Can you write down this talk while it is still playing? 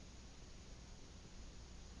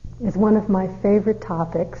is one of my favorite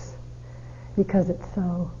topics because it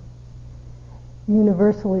so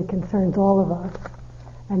universally concerns all of us,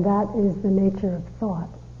 and that is the nature of thought.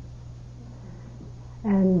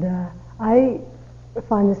 And I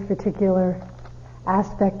find this particular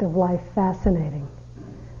aspect of life fascinating.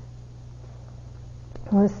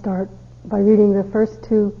 I want to start by reading the first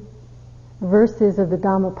two verses of the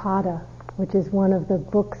Dhammapada, which is one of the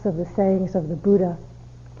books of the sayings of the Buddha.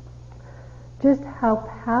 Just how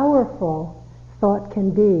powerful thought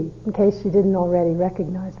can be, in case you didn't already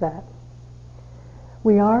recognize that.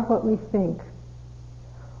 We are what we think.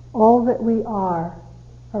 All that we are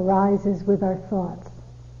arises with our thoughts.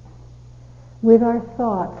 With our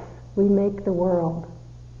thoughts, we make the world.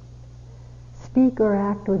 Speak or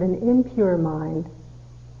act with an impure mind,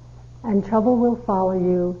 and trouble will follow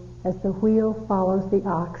you as the wheel follows the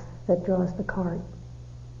ox that draws the cart.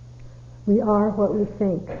 We are what we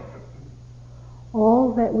think.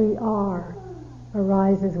 All that we are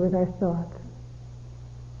arises with our thoughts.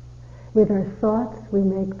 With our thoughts, we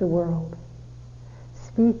make the world.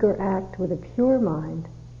 Speak or act with a pure mind,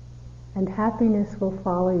 and happiness will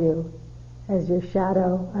follow you as your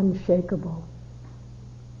shadow unshakable.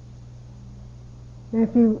 Now,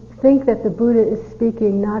 if you think that the Buddha is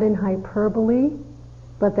speaking not in hyperbole,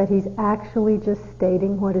 but that he's actually just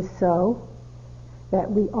stating what is so,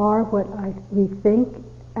 that we are what we think,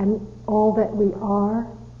 and all that we are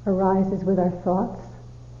arises with our thoughts,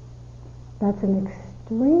 that's an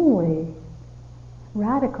extremely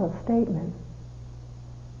radical statement.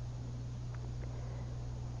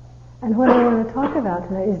 And what I want to talk about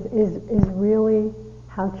tonight is really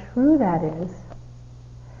how true that is,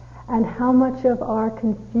 and how much of our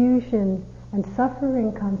confusion and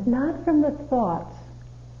suffering comes not from the thoughts,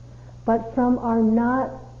 but from our not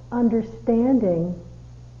understanding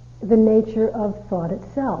the nature of thought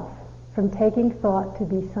itself, from taking thought to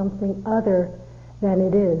be something other than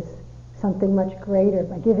it is, something much greater,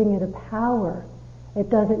 by giving it a power it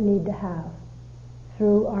doesn't need to have,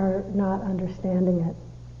 through our not understanding it.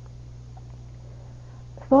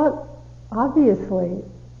 Thought, obviously,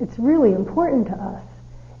 it's really important to us.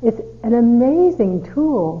 It's an amazing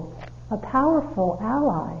tool, a powerful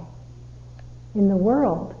ally in the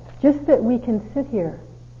world. Just that we can sit here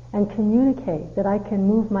and communicate, that I can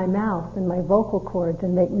move my mouth and my vocal cords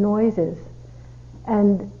and make noises,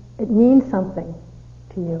 and it means something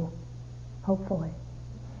to you, hopefully.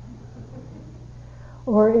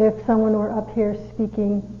 Or if someone were up here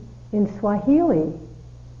speaking in Swahili,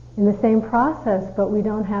 in the same process, but we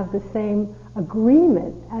don't have the same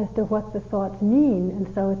agreement as to what the thoughts mean,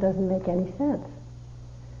 and so it doesn't make any sense.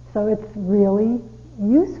 So it's really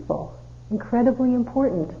useful, incredibly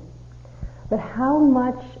important. But how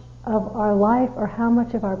much of our life or how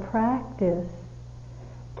much of our practice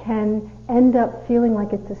can end up feeling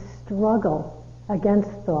like it's a struggle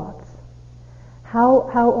against thoughts? How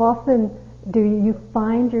often do you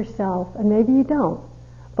find yourself, and maybe you don't,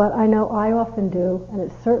 but I know I often do, and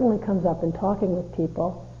it certainly comes up in talking with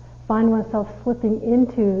people, find myself slipping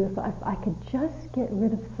into, if I could just get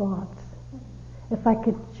rid of thoughts, if I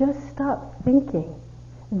could just stop thinking,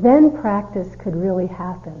 then practice could really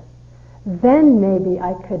happen. Then maybe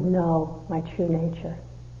I could know my true nature.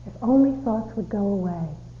 If only thoughts would go away.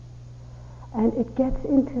 And it gets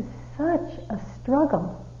into such a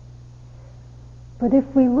struggle. But if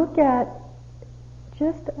we look at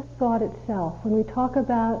just a thought itself, when we talk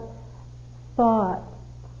about thought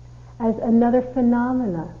as another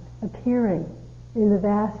phenomena appearing in the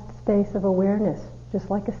vast space of awareness,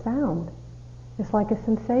 just like a sound, just like a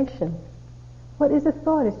sensation. What is a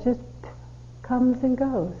thought? It just comes and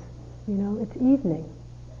goes. You know, it's evening.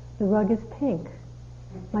 The rug is pink.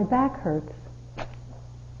 My back hurts.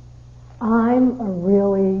 I'm a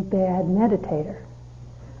really bad meditator.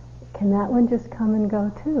 Can that one just come and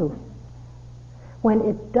go too? When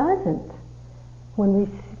it doesn't, when we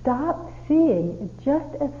stop seeing it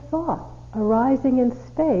just as thought arising in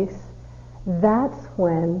space, that's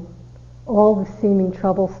when all the seeming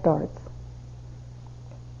trouble starts.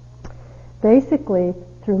 Basically,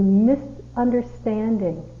 through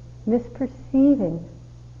misunderstanding, misperceiving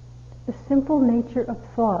the simple nature of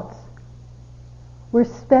thoughts, we're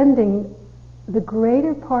spending the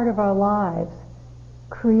greater part of our lives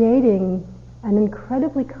creating an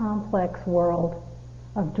incredibly complex world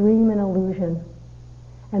of dream and illusion,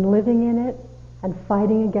 and living in it, and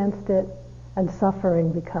fighting against it, and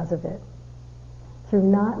suffering because of it, through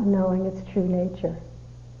not knowing its true nature.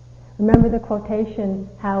 Remember the quotation,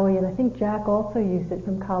 Howie, and I think Jack also used it,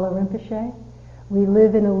 from Kala Rinpoche? We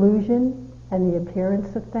live in illusion and the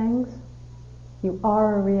appearance of things. You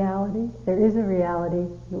are a reality. There is a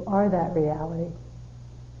reality. You are that reality.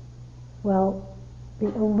 Well, the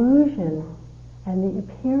illusion and the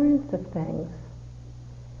appearance of things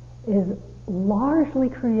is largely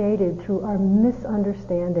created through our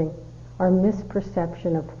misunderstanding, our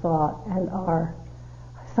misperception of thought, and our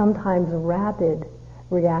sometimes rapid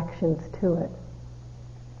reactions to it.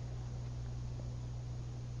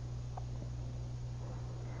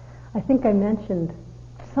 I think I mentioned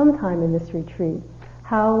sometime in this retreat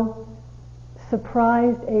how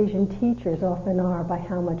surprised Asian teachers often are by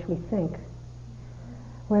how much we think.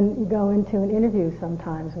 When you go into an interview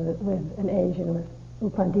sometimes with an Asian, with U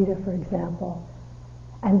Pandita, for example,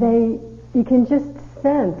 and you can just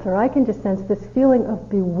sense, or I can just sense, this feeling of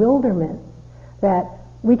bewilderment that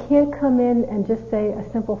we can't come in and just say a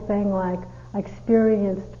simple thing like, I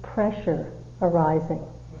experienced pressure arising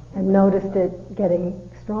and noticed it getting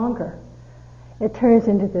stronger. It turns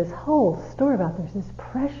into this whole story about there's this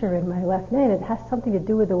pressure in my left knee, and it has something to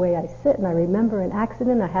do with the way I sit, and I remember an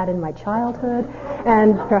accident I had in my childhood,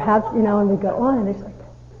 and perhaps, and we go on, and it's like,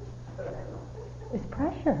 it's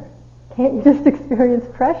pressure. Can't you just experience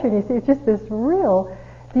pressure? And you see, it's just this real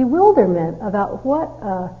bewilderment about what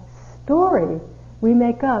a story we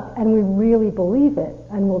make up, and we really believe it,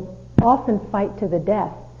 and we'll often fight to the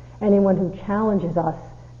death anyone who challenges us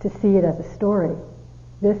to see it as a story.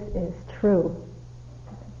 This is true.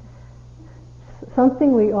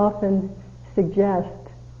 Something we often suggest,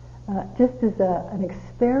 just as an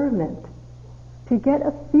experiment, to get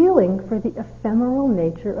a feeling for the ephemeral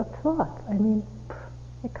nature of thought. I mean,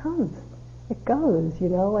 it comes, it goes,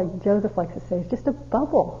 like Joseph likes to say, it's just a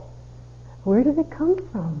bubble. Where did it come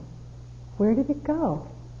from? Where did it go?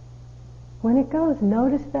 When it goes,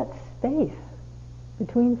 notice that space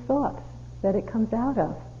between thoughts that it comes out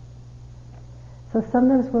of. So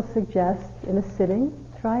sometimes we'll suggest in a sitting,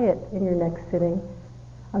 try it in your next sitting,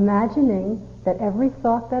 imagining that every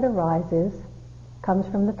thought that arises comes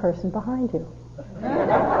from the person behind you.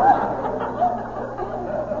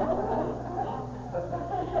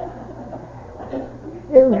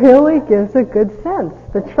 It really gives a good sense.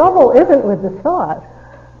 The trouble isn't with the thought.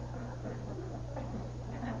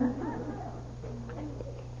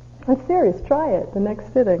 I'm serious, try it the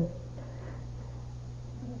next sitting.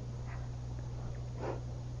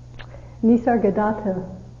 Nisargadatta.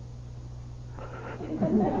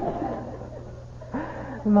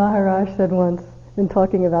 Maharaj said once, in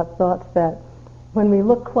talking about thoughts, that when we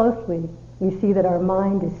look closely, we see that our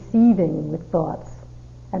mind is seething with thoughts.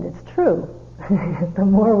 And it's true. The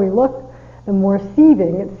more we look, the more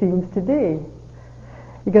seething it seems to be.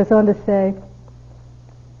 He goes on to say,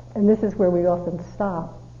 and this is where we often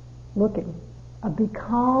stop looking, a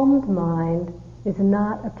becalmed mind is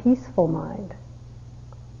not a peaceful mind.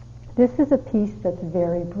 This is a peace that's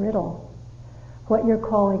very brittle. What you're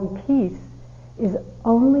calling peace is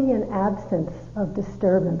only an absence of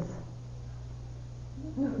disturbance.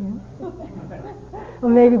 Yeah.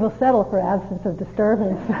 Well, maybe we'll settle for absence of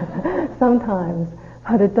disturbance sometimes,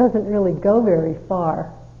 but it doesn't really go very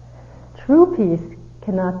far. True peace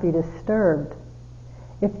cannot be disturbed.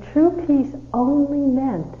 If true peace only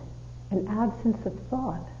meant an absence of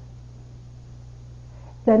thought,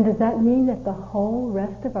 then does that mean that the whole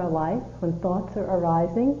rest of our life, when thoughts are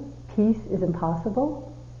arising, peace is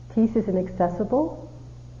impossible? Peace is inaccessible?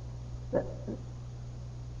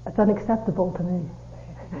 It's unacceptable to me.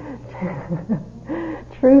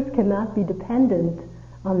 Truth cannot be dependent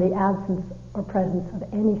on the absence or presence of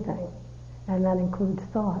anything, and that includes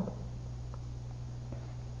thought.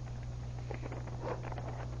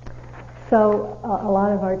 So a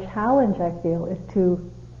lot of our challenge, I feel, is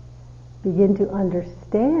to begin to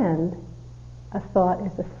understand a thought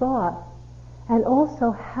is a thought, and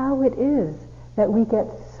also how it is that we get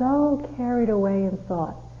so carried away in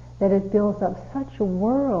thought that it builds up such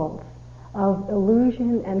worlds of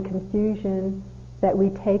illusion and confusion that we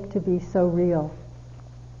take to be so real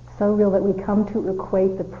that we come to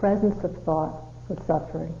equate the presence of thought with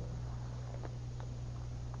suffering.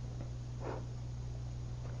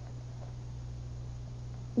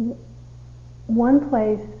 One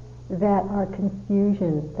place that our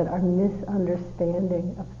confusion, that our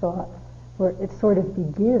misunderstanding of thought, where it sort of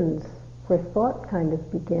begins, where thought kind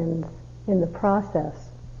of begins in the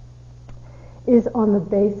process, is on the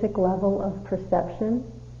basic level of perception.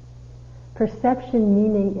 Perception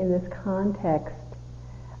meaning, in this context,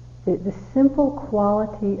 the simple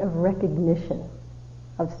quality of recognition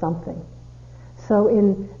of something. So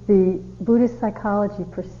in the Buddhist psychology,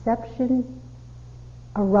 perception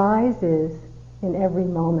arises in every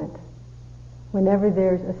moment. Whenever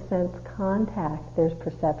there's a sense contact, there's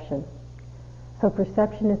perception. So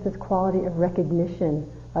perception is this quality of recognition,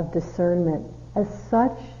 of discernment. As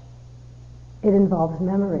such, it involves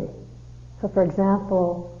memory. So for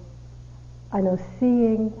example, I know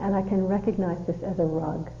seeing, and I can recognize this as a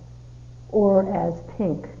rug, or as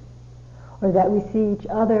pink, or that we see each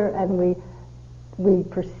other and we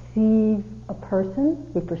perceive a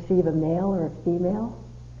person, we perceive a male or a female,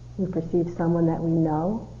 we perceive someone that we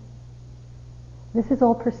know. This is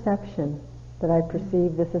all perception, that I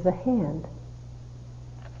perceive this as a hand.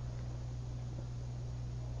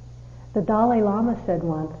 The Dalai Lama said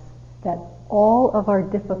once that all of our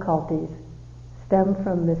difficulties stem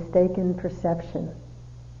from mistaken perception.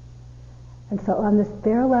 And so on this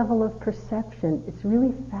bare level of perception, it's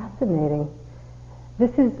really fascinating.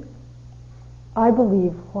 This is, I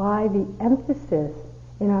believe, why the emphasis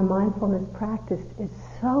in our mindfulness practice is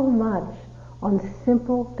so much on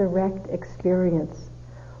simple, direct experience.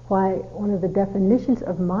 Why one of the definitions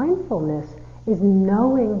of mindfulness is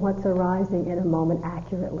knowing what's arising in a moment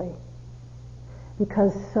accurately.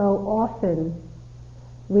 Because so often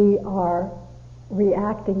we are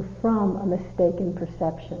reacting from a mistaken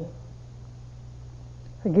perception.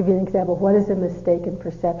 I'll give you an example. What is a mistaken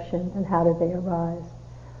perception and how do they arise?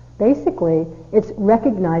 Basically, it's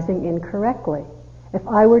recognizing incorrectly. If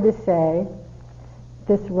I were to say,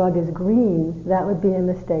 this rug is green, that would be a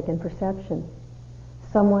mistaken perception.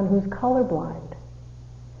 Someone who's colorblind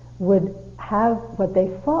would have what they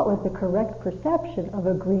thought was the correct perception of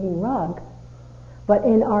a green rug, but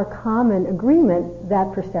in our common agreement,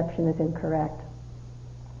 that perception is incorrect.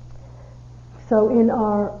 So in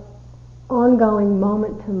our ongoing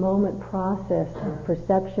moment-to-moment process of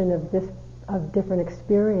perception of different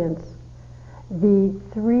experience, the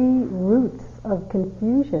three roots of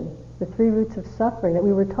confusion, the three roots of suffering that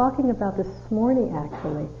we were talking about this morning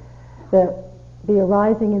actually, the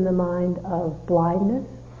arising in the mind of blindness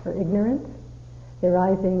or ignorance, the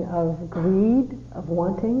arising of greed, of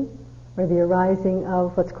wanting, or the arising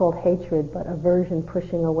of what's called hatred, but aversion,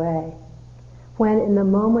 pushing away. When in the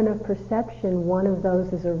moment of perception one of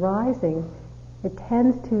those is arising, it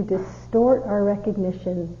tends to distort our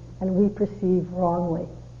recognition and we perceive wrongly,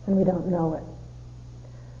 and we don't know it.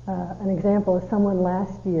 An example is someone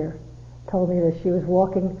last year told me that she was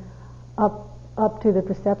walking up to the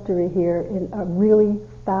preceptory here in a really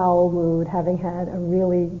foul mood, having had a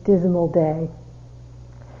really dismal day,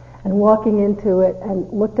 and walking into it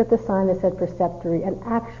and looked at the sign that said preceptory and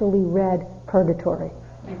actually read purgatory.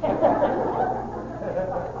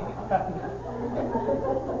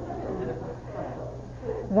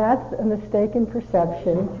 That's a mistaken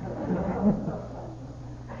perception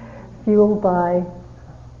fueled by,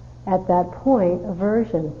 at that point,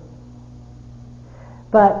 aversion.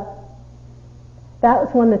 But that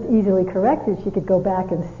was one that's easily corrected. She could go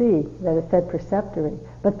back and see that it said preceptory.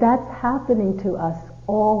 But that's happening to us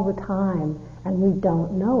all the time, and we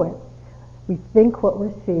don't know it. We think what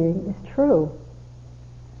we're seeing is true.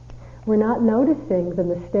 We're not noticing the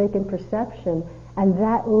mistaken perception, and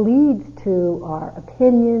that leads to our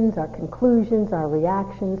opinions, our conclusions, our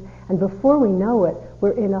reactions, and before we know it,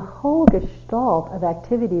 we're in a whole gestalt of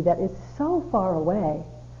activity that is so far away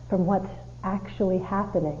from what's actually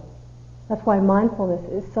happening. That's why mindfulness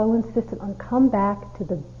is so insistent on come back to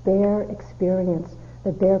the bare experience,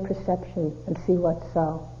 the bare perception, and see what's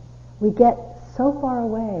so. We get so far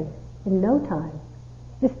away in no time.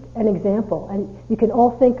 Just an example, and you can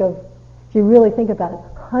all think of, if you really think about it,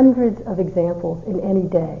 hundreds of examples in any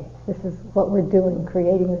day. This is what we're doing,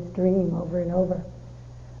 creating this dream over and over.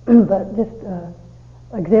 But just an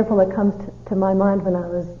example that comes to my mind when I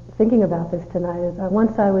was thinking about this tonight is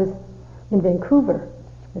once I was in Vancouver,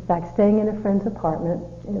 in fact, staying in a friend's apartment,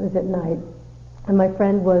 and it was at night, and my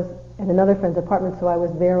friend was in another friend's apartment, so I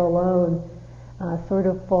was there alone, sort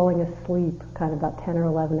of falling asleep, kind of about 10 or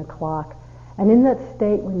 11 o'clock. And in that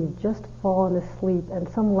state when you've just fallen asleep and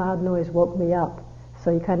some loud noise woke me up,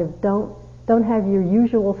 so you kind of don't have your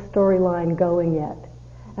usual storyline going yet.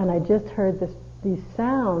 And I just heard these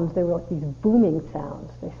sounds, they were like these booming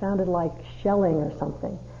sounds. They sounded like shelling or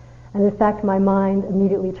something. And in fact, my mind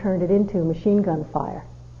immediately turned it into machine gun fire.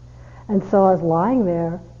 And so I was lying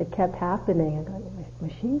there, it kept happening, and going,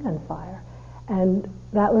 machine gun fire. And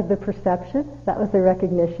that was the perception, that was the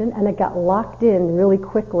recognition, and it got locked in really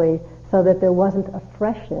quickly so that there wasn't a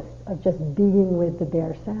freshness of just being with the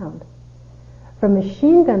bare sound. From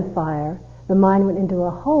machine gun fire, the mind went into a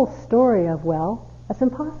whole story of, well, that's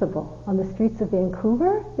impossible. On the streets of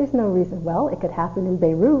Vancouver, there's no reason. Well, it could happen in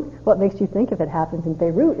Beirut. What makes you think if it happens in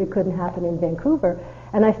Beirut, it couldn't happen in Vancouver?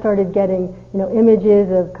 And I started getting, images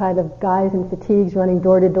of kind of guys in fatigues running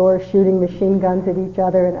door to door, shooting machine guns at each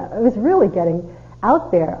other, and it was really getting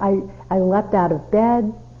out there. I leapt out of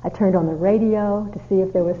bed. I turned on the radio to see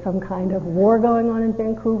if there was some kind of war going on in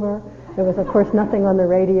Vancouver. There was, of course, nothing on the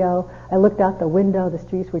radio. I looked out the window. The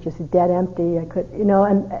streets were just dead empty. I could,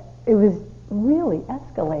 and it was really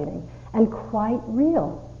escalating and quite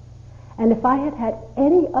real. And if I had had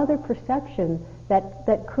any other perception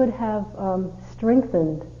that could have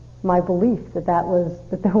strengthened my belief that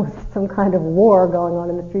there was some kind of war going on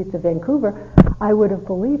in the streets of Vancouver, I would have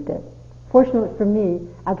believed it. Fortunately for me,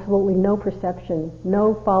 absolutely no perception,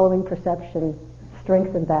 no following perception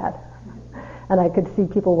strengthened that. And I could see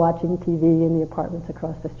people watching TV in the apartments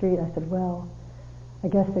across the street. I said, well, I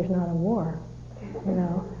guess there's not a war.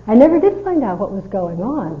 I never did find out what was going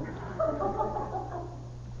on.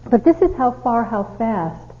 But this is how far, how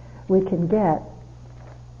fast we can get.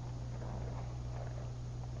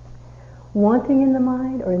 Wanting in the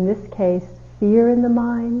mind, or in this case, fear in the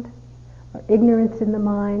mind, or ignorance in the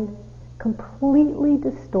mind, completely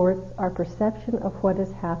distorts our perception of what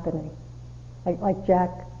is happening. Like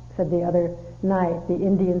Jack said the other night, the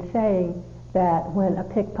Indian saying that when a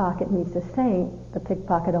pickpocket meets a saint, the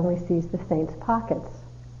pickpocket only sees the saint's pockets.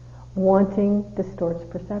 Wanting distorts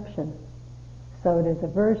perception. So does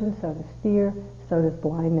aversion, so does fear, so does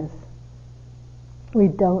blindness. We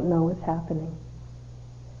don't know what's happening.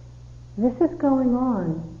 This is going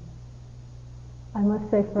on, I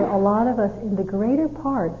must say, for a lot of us in the greater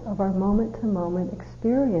part of our moment-to-moment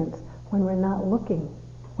experience when we're not looking,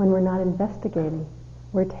 when we're not investigating.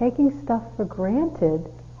 We're taking stuff for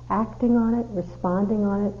granted, acting on it, responding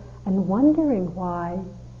on it, and wondering why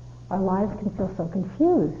our lives can feel so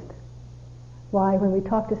confused. Why, when we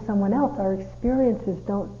talk to someone else, our experiences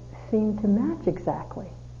don't seem to match exactly.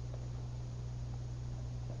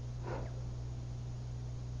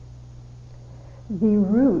 The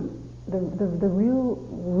real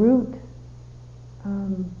root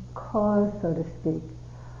cause, so to speak,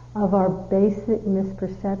 of our basic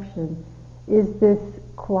misperception is this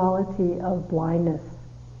quality of blindness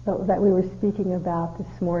that we were speaking about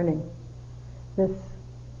this morning. It's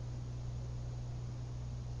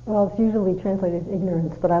usually translated as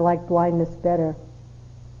ignorance, but I like blindness better.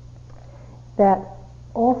 That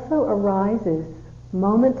also arises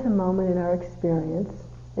moment to moment in our experience.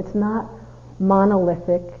 It's not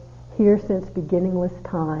monolithic, here since beginningless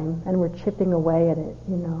time, and we're chipping away at it,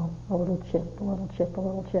 a little chip, a little chip, a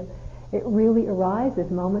little chip. It really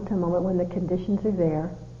arises moment to moment when the conditions are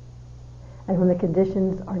there, and when the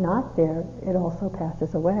conditions are not there, it also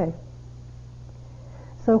passes away.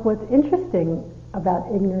 So what's interesting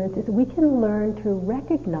about ignorance is we can learn to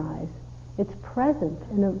recognize its presence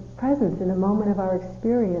in a moment of our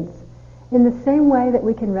experience in the same way that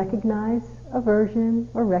we can recognize aversion,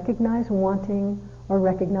 or recognize wanting, or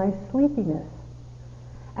recognize sleepiness.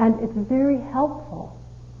 And it's very helpful,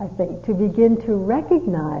 I think, to begin to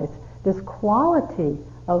recognize this quality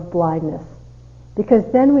of blindness, because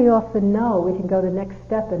then we often know, we can go to the next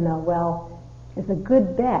step and know, well, it's a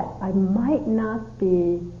good bet. I might not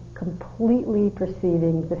be completely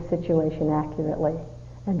perceiving the situation accurately,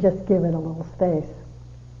 and just give it a little space.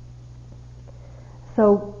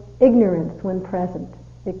 So ignorance, when present,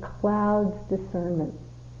 it clouds discernment.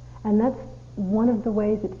 And that's one of the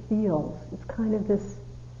ways it feels. It's kind of this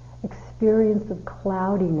experience of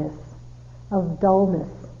cloudiness, of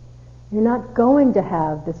dullness. You're not going to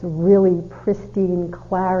have this really pristine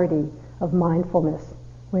clarity of mindfulness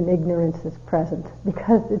when ignorance is present,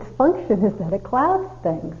 because its function is that it clouds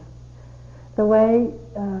things. The way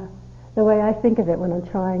I think of it when I'm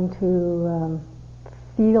trying to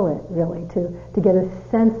feel it, really, to get a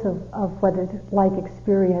sense of what it's like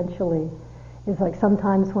experientially, is like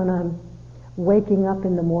sometimes when I'm waking up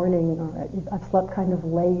in the morning, or I've slept kind of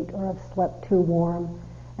late, or I've slept too warm,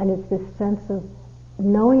 and it's this sense of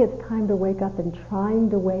knowing it's time to wake up and trying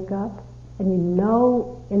to wake up, and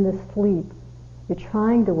in the sleep you're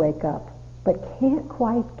trying to wake up but can't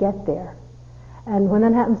quite get there. And when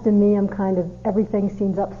that happens to me, everything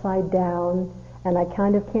seems upside down, and I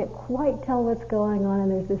kind of can't quite tell what's going on,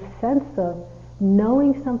 and there's this sense of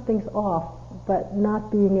knowing something's off but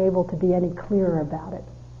not being able to be any clearer about it.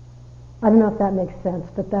 I don't know if that makes sense,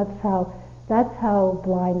 but that's how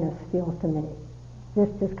blindness feels to me.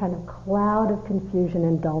 This kind of cloud of confusion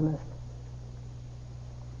and dullness.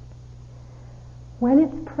 When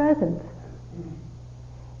it's present,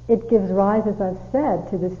 it gives rise, as I've said,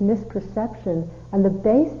 to this misperception, and the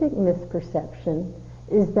basic misperception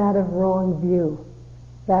is that of wrong view,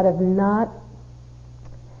 that of not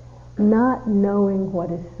knowing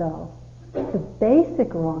what is so. The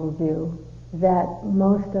basic wrong view that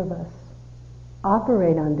most of us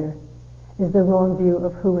operate under is the wrong view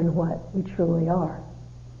of who and what we truly are.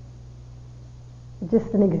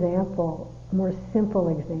 Just an example, a more simple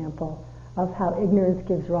example of how ignorance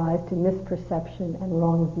gives rise to misperception and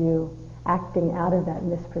wrong view acting out of that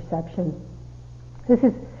misperception. This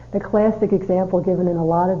is the classic example given in a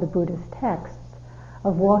lot of the Buddhist texts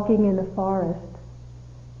of walking in the forest,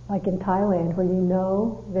 like in Thailand, where you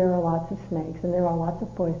know there are lots of snakes, and there are lots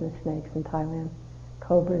of poisonous snakes in Thailand,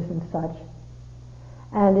 cobras and such.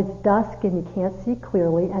 And it's dusk and you can't see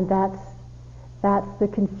clearly, and that's the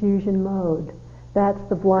confusion mode. That's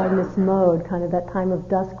the blindness mode, kind of that time of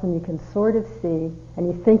dusk when you can sort of see, and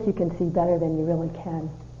you think you can see better than you really can.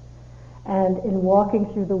 And in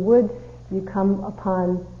walking through the woods, you come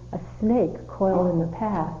upon a snake coiled in the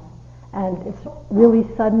path. And it's really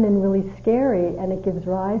sudden and really scary, and it gives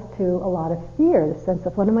rise to a lot of fear, the sense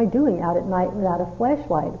of, what am I doing out at night without a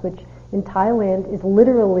flashlight, which in Thailand is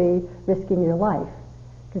literally risking your life.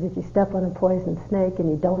 Because if you step on a poisoned snake and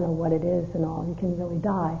you don't know what it is and all, you can really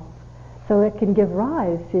die. So it can give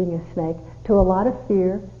rise, seeing a snake, to a lot of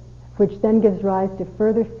fear, which then gives rise to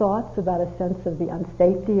further thoughts about a sense of the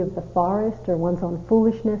unsafety of the forest or one's own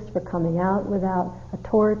foolishness for coming out without a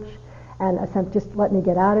torch, and a sense, just let me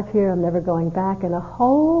get out of here, I'm never going back, and a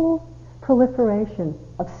whole proliferation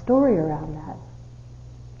of story around that.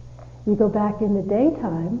 You go back in the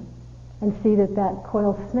daytime and see that that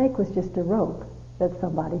coiled snake was just a rope that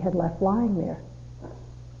somebody had left lying there.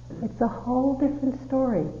 It's a whole different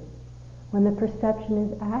story. When the perception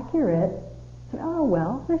is accurate, oh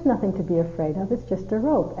well, there's nothing to be afraid of, it's just a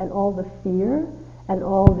rope. And all the fear and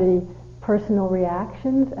all the personal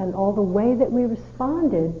reactions and all the way that we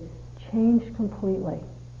responded changed completely.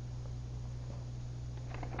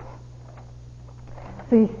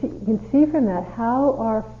 So you can see from that how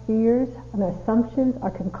our fears and assumptions,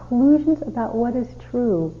 our conclusions about what is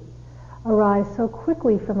true arise so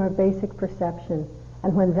quickly from our basic perception.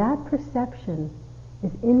 And when that perception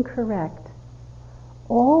is incorrect,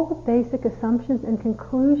 all the basic assumptions and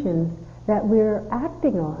conclusions that we're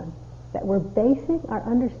acting on, that we're basing our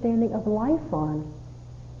understanding of life on,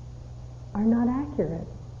 are not accurate.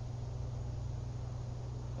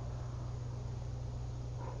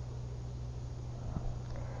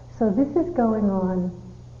 So this is going on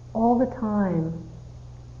all the time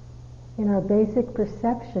in our basic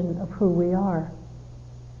perception of who we are.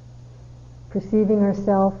 Perceiving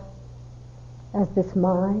ourselves as this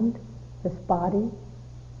mind, this body,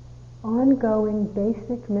 ongoing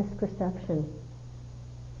basic misperception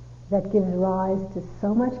that gives rise to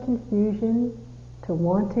so much confusion, to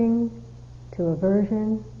wanting, to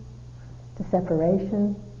aversion, to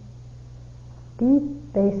separation. Deep,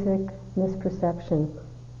 basic misperception.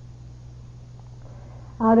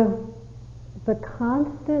 Out of the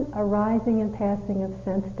constant arising and passing of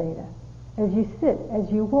sense data, as you sit,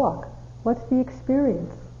 as you walk, what's the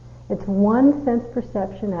experience? It's one sense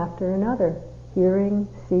perception after another. Hearing,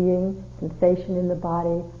 seeing, sensation in the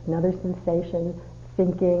body, another sensation,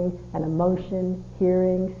 thinking, an emotion,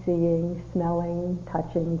 hearing, seeing, smelling,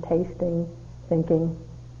 touching, tasting, thinking.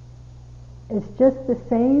 It's just the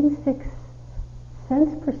same 6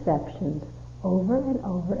 sense perceptions over and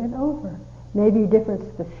over and over. Maybe different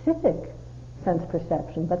specific sense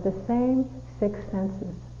perception, but the same 6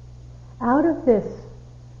 senses. Out of this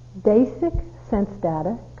basic sense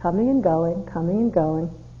data, coming and going,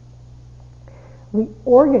 we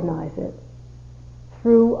organize it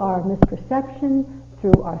through our misperception,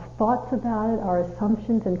 through our thoughts about it, our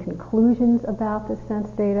assumptions and conclusions about the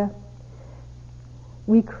sense data.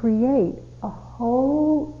 We create a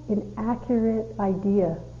whole inaccurate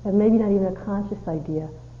idea, and maybe not even a conscious idea,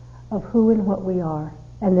 of who and what we are,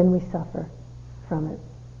 and then we suffer from it.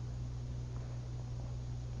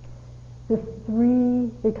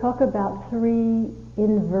 They talk about 3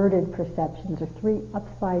 inverted perceptions, or 3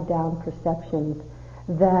 upside down perceptions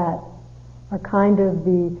that are kind of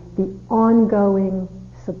the ongoing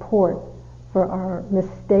support for our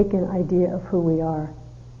mistaken idea of who we are,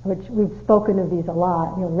 which we've spoken of these a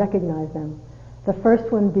lot, you'll recognize them. The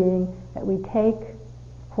first one being that we take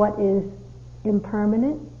what is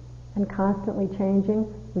impermanent and constantly changing,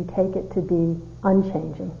 we take it to be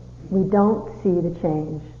unchanging. We don't see the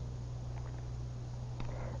change.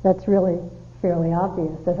 That's really fairly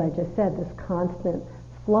obvious. As I just said, this constant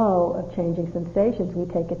flow of changing sensations,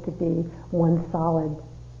 we take it to be one solid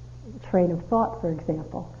train of thought, for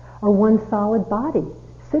example, or one solid body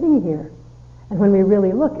sitting here. And when we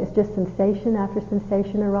really look, it's just sensation after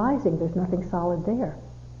sensation arising. There's nothing solid there.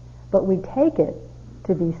 But we take it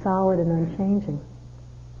to be solid and unchanging.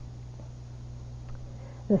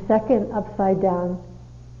 The second upside down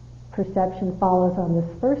perception follows on this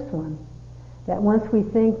first one, that once we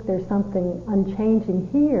think there's something unchanging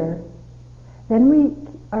here, then we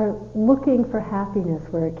are looking for happiness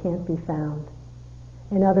where it can't be found.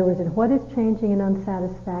 In other words, in what is changing and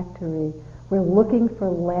unsatisfactory, We're looking for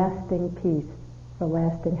lasting peace, for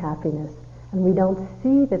lasting happiness. And we don't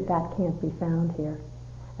see that that can't be found here.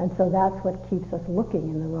 And so that's what keeps us looking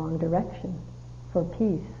in the wrong direction, for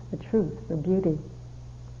peace, for truth, for beauty.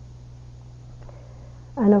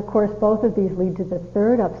 And of course, both of these lead to the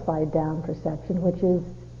third upside down perception, which is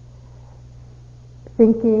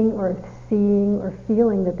thinking or seeing or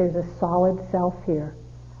feeling that there's a solid self here,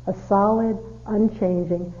 a solid,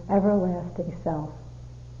 unchanging, everlasting self,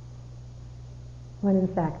 when in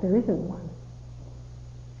fact there isn't one.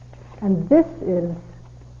 And this is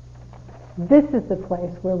the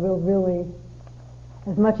place where we'll really,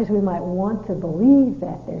 as much as we might want to believe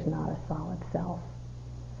that there's not a solid self,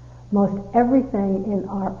 most everything in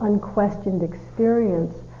our unquestioned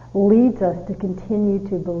experience leads us to continue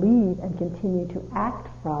to believe and continue to act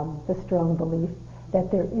from the strong belief that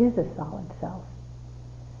there is a solid self.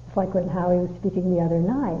 It's like when Howie was speaking the other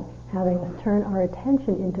night, having us turn our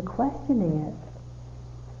attention into questioning it.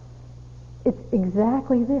 It's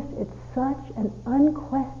exactly this. It's such an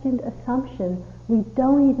unquestioned assumption, we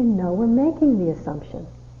don't even know we're making the assumption.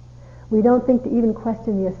 We don't think to even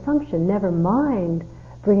question the assumption, never mind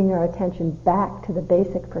bringing our attention back to the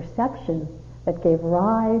basic perception that gave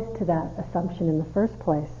rise to that assumption in the first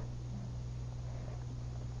place.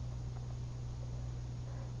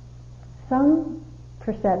 Some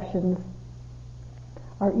perceptions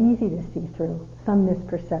are easy to see through, some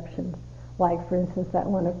misperceptions. Like, for instance, that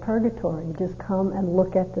one of purgatory. You just come and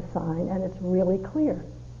look at the sign and it's really clear.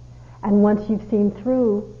 And once you've seen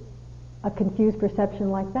through a confused perception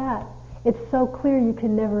like that, it's so clear you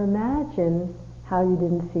can never imagine how you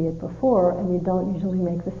didn't see it before, and you don't usually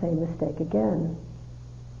make the same mistake again.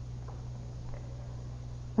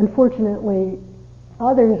 Unfortunately,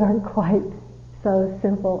 others aren't quite so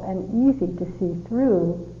simple and easy to see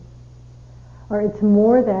through, or it's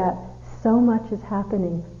more that so much is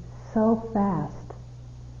happening so fast.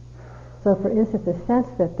 So for instance, the sense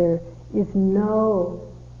that there is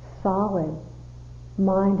no solid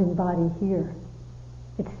mind and body here.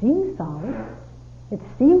 It seems solid. It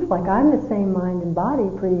seems like I'm the same mind and body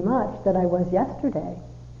pretty much that I was yesterday.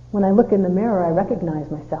 When I look in the mirror, I recognize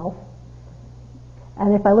myself.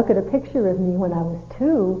 And if I look at a picture of me when I was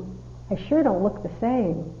 2, I sure don't look the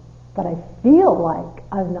same. But I feel like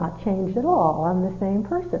I've not changed at all. I'm the same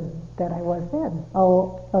person that I was then.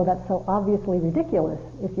 Oh, that's so obviously ridiculous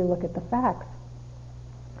if you look at the facts.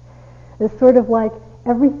 It's sort of like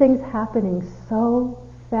everything's happening so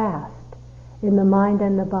fast in the mind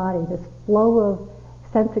and the body, this flow of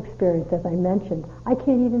sense experience, as I mentioned. I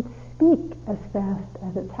can't even speak as fast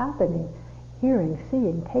as it's happening. Hearing,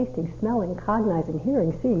 seeing, tasting, smelling, cognizing.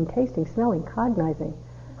 Hearing, seeing, tasting, smelling, cognizing.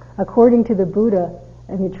 According to the Buddha,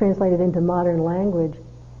 and you translate it into modern language,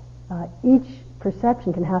 each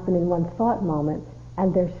perception can happen in one thought moment,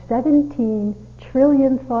 and there's 17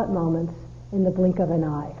 trillion thought moments in the blink of an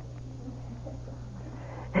eye.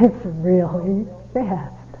 It's really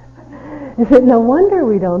fast. No wonder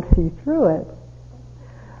we don't see through it.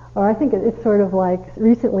 Or I think it's sort of like,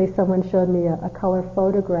 recently someone showed me a color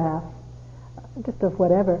photograph, just of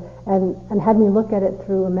whatever, and had me look at it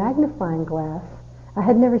through a magnifying glass. I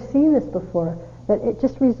had never seen this before, that it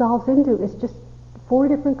just resolves into, it's just 4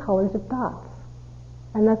 different colors of dots.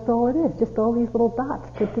 And that's all it is, just all these little dots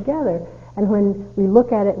put together. And when we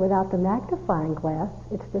look at it without the magnifying glass,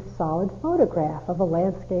 it's this solid photograph of a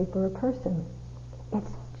landscape or a person.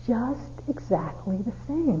 It's just exactly the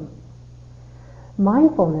same.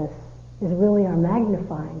 Mindfulness is really our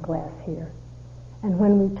magnifying glass here. And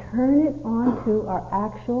when we turn it onto our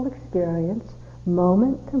actual experience,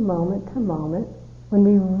 moment to moment to moment, when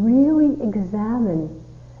we really examine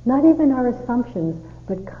not even our assumptions,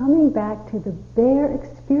 but coming back to the bare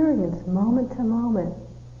experience moment to moment,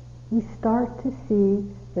 we start to see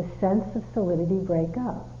the sense of solidity break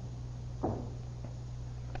up.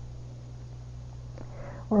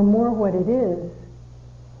 Or more what it is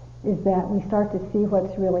that we start to see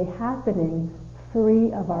what's really happening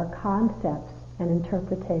free of our concepts and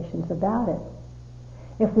interpretations about it.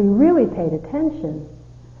 If we really paid attention,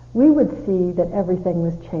 we would see that everything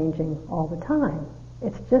was changing all the time.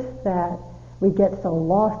 It's just that we get so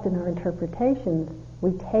lost in our interpretations,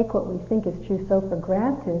 we take what we think is true so for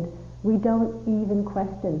granted, we don't even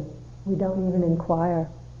question, we don't even inquire.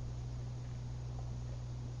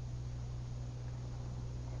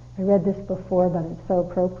 I read this before, but it's so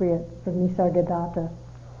appropriate from Nisargadatta.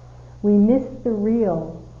 We miss the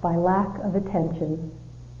real by lack of attention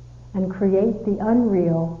and create the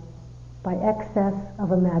unreal by excess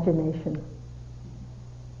of imagination.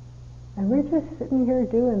 And we're just sitting here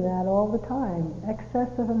doing that all the time. Excess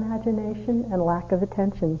of imagination and lack of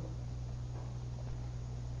attention.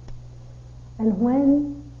 And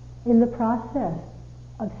when in the process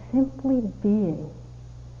of simply being,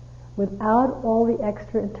 without all the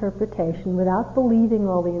extra interpretation, without believing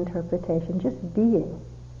all the interpretation, just being,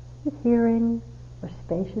 with hearing or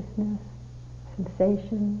spaciousness,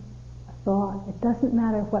 sensation, a thought, it doesn't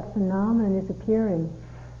matter what phenomenon is appearing.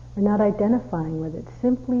 We're not identifying with it,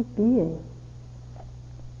 simply being.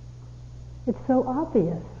 It's so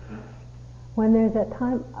obvious when there's that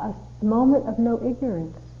time, a moment of no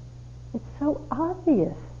ignorance. It's so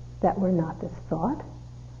obvious that we're not this thought,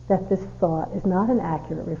 that this thought is not an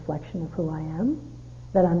accurate reflection of who I am,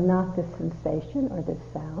 that I'm not this sensation or this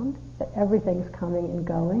sound, that everything's coming and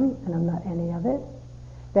going and I'm not any of it,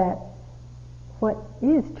 that what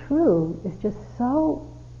is true is just so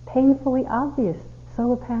painfully obvious,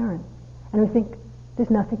 so apparent. And we think, there's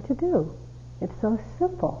nothing to do. It's so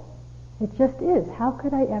simple. It just is. How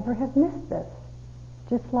could I ever have missed this?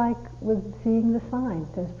 Just like with seeing the signs,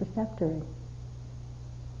 there's preceptory.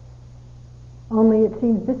 Only it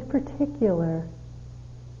seems this particular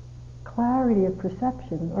clarity of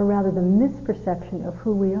perception, or rather the misperception of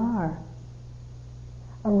who we are,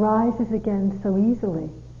 arises again so easily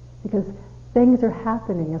because things are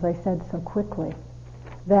happening, as I said, so quickly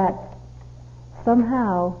that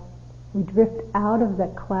somehow we drift out of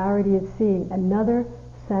that clarity of seeing. Another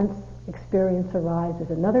sense experience arises,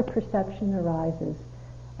 another perception arises,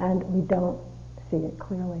 and we don't see it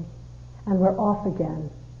clearly. And we're off again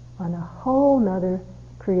on a whole nother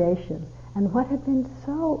creation. And what had been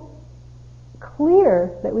so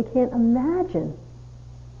clear that we can't imagine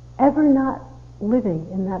ever not living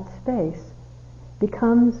in that space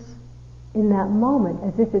becomes in that moment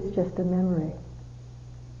as if it's just a memory.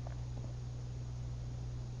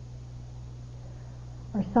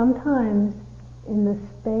 Or sometimes in the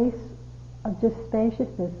space of just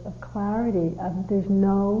spaciousness, of clarity, there's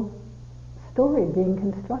no story being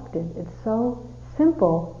constructed. It's so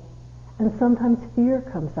simple, and sometimes fear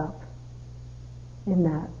comes up in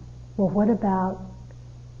that. Well, what about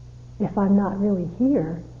if I'm not really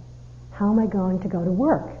here? How am I going to go to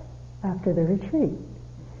work after the retreat?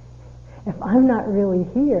 If I'm not really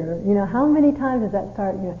here, how many times does that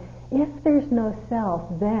start? If there's no self,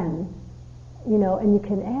 then, and you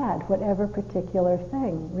can add whatever particular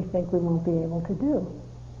thing we think we won't be able to do.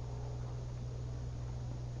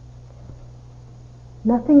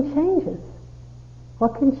 Nothing changes.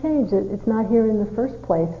 What can change? It's not here in the first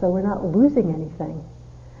place, so we're not losing anything.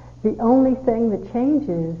 The only thing that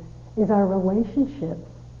changes is our relationship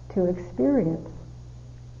to experience.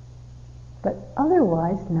 But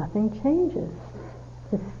otherwise, nothing changes.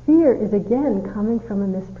 The fear is again coming from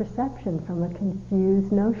a misperception, from a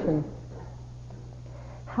confused notion.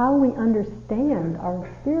 How we understand our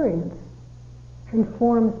experience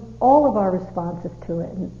informs all of our responses to it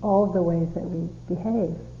and all of the ways that we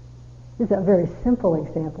behave. This is a very simple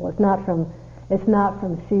example. It's not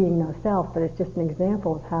from seeing no self, but it's just an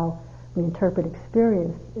example of how we interpret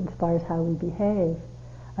experience inspires how we behave.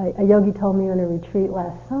 A yogi told me on a retreat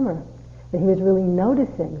last summer that he was really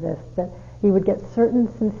noticing this, that he would get certain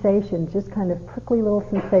sensations, just kind of prickly little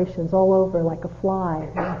sensations all over, like a fly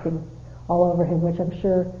walking all over him, which I'm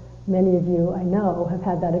sure many of you I know have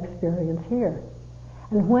had that experience here.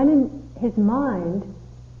 And when in his mind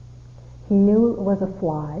he knew it was a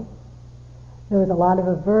fly, there was a lot of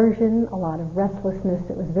aversion, a lot of restlessness.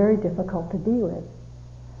 It was very difficult to be with.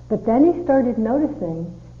 But then he started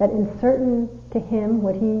noticing that in certain, to him,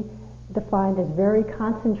 what he defined as very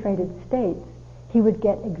concentrated states, he would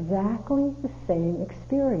get exactly the same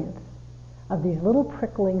experience of these little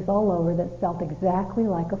pricklings all over that felt exactly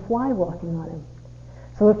like a fly walking on him.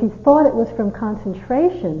 So if he thought it was from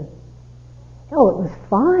concentration, it was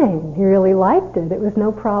fine. He really liked it. It was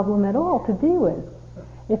no problem at all to be with.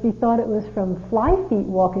 If he thought it was from fly feet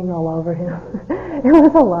walking all over him, there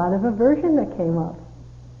was a lot of aversion that came up.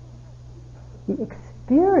 The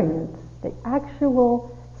experience, the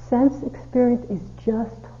actual sense experience is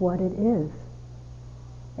just what it is.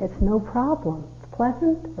 It's no problem. It's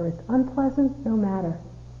pleasant or it's unpleasant, no matter.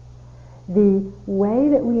 The way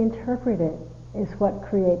that we interpret it is what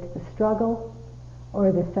creates the struggle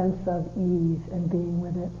or the sense of ease and being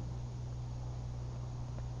with it.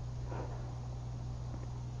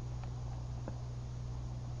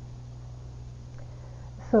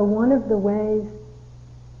 So one of the ways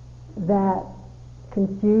that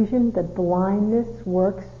confusion, that blindness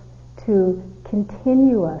works to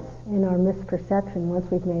continue us in our misperception, once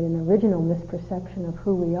we've made an original misperception of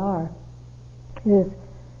who we are, is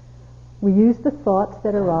we use the thoughts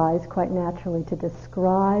that arise quite naturally to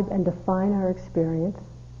describe and define our experience.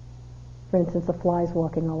 For instance, a fly's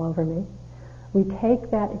walking all over me. We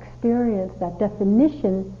take that experience, that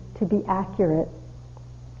definition, to be accurate.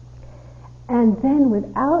 And then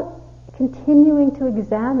without continuing to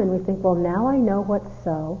examine, we think, well, now I know what's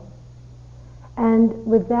so. And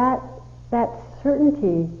with that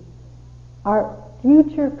certainty, our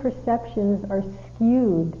future perceptions are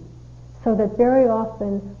skewed so that very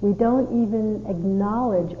often we don't even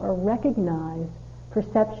acknowledge or recognize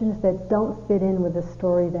perceptions that don't fit in with the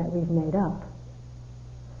story that we've made up.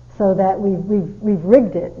 So that we've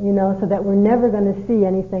rigged it, so that we're never going to see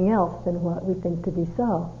anything else than what we think to be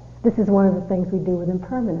so. This is one of the things we do with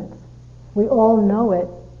impermanence. We all know it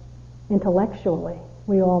intellectually.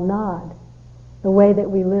 We all nod. The way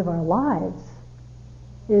that we live our lives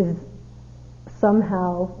is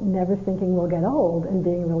somehow never thinking we'll get old and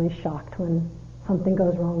being really shocked when something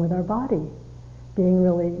goes wrong with our body, being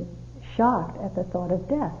really shocked at the thought of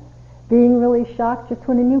death, being really shocked just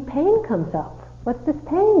when a new pain comes up. What's this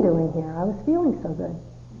pain doing here? I was feeling so good.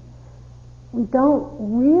 We don't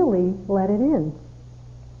really let it in.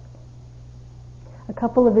 A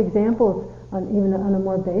couple of examples, even on a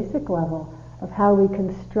more basic level, of how we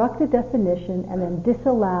construct a definition and then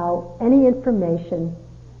disallow any information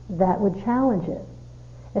that would challenge it.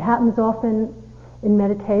 It happens often in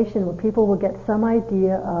meditation where people will get some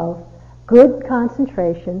idea of good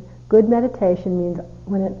concentration. Good meditation means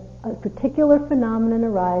when a particular phenomenon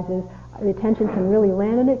arises, the attention can really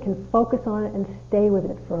land on it, can focus on it, and stay with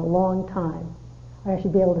it for a long time. I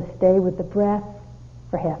should be able to stay with the breath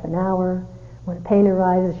for half an hour. When a pain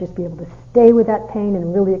arises, just be able to stay with that pain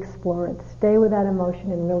and really explore it. Stay with that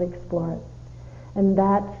emotion and really explore it. And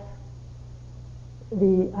that's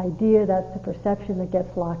the idea, that's the perception that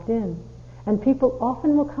gets locked in. And people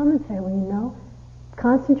often will come and say, well,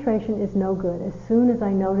 concentration is no good. As soon as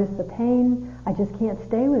I notice the pain, I just can't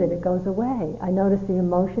stay with it. It goes away. I notice the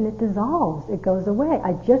emotion, it dissolves. It goes away.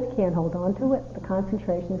 I just can't hold on to it. The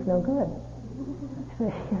concentration is no good.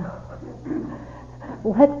 So,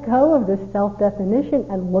 let go of this self-definition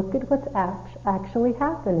and look at what's actually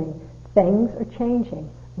happening. Things are changing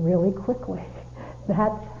really quickly.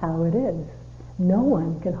 That's how it is. No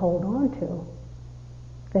one can hold on to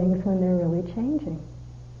things when they're really changing.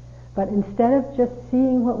 But instead of just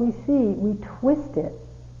seeing what we see, we twist it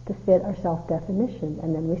to fit our self-definition,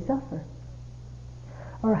 and then we suffer.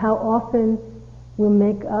 Or how often we'll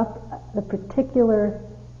make up the particular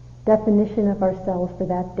definition of ourselves for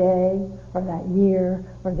that day, or that year,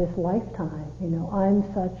 or this lifetime. I'm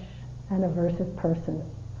such an aversive person.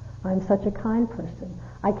 I'm such a kind person.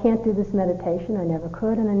 I can't do this meditation. I never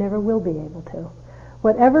could, and I never will be able to.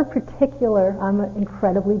 Whatever particular, I'm an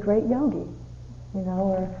incredibly great yogi,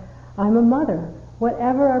 or I'm a mother,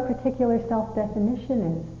 whatever our particular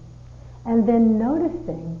self-definition is. And then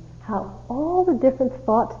noticing how all the different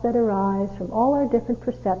thoughts that arise from all our different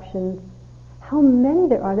perceptions, how many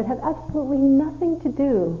there are that have absolutely nothing to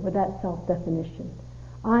do with that self-definition.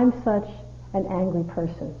 I'm such an angry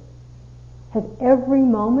person. Has every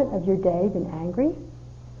moment of your day been angry?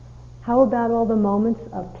 How about all the moments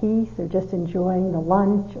of peace, or just enjoying the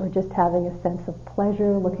lunch, or just having a sense of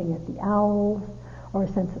pleasure looking at the owls, or a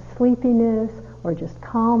sense of sleepiness, or just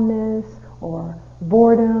calmness, or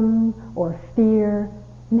boredom, or fear?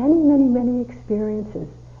 Many, many, many experiences.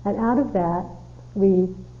 And out of that, we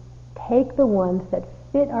take the ones that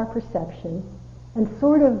fit our perception and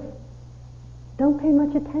sort of don't pay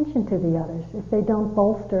much attention to the others if they don't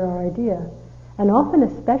bolster our idea. And often,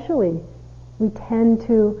 especially, we tend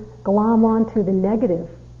to glom onto the negative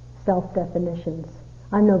self-definitions.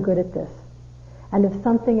 I'm no good at this. And if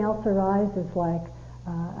something else arises, like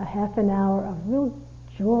a half an hour of real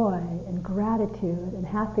joy and gratitude and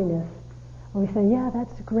happiness, we say, yeah,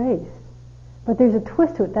 that's grace. But there's a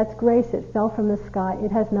twist to it. That's grace. It fell from the sky.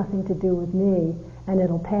 It has nothing to do with me, and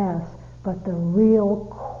it'll pass. But the real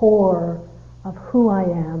core of who I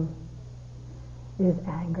am is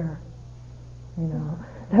anger.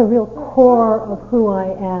 The real core of who I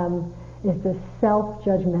am is this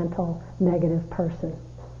self-judgmental, negative person.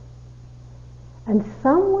 And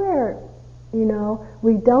somewhere,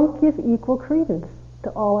 we don't give equal credence to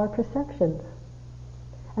all our perceptions.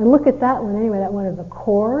 And look at that one anyway, that one of the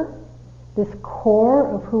core. This core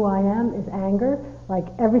of who I am is anger. Like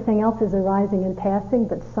everything else is arising and passing,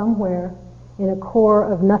 but somewhere in a core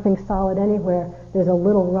of nothing solid anywhere, there's a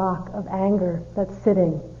little rock of anger that's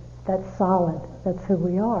sitting, that's solid, that's who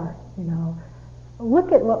we are,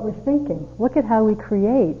 Look at what we're thinking. Look at how we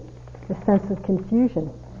create the sense of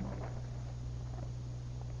confusion.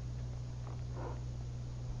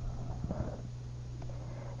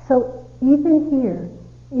 So even here,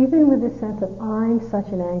 even with the sense of I'm such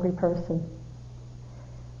an angry person,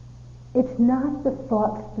 it's not the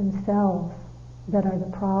thoughts themselves that are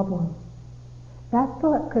the problem. that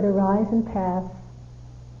thought could arise and pass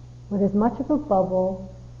with as much of a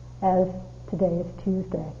bubble as today is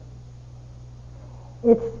Tuesday.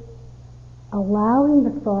 It's allowing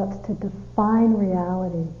the thoughts to define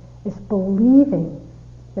reality. It's believing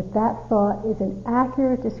that that thought is an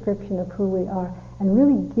accurate description of who we are, and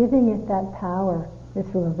really giving it that power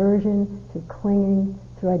through aversion, through clinging,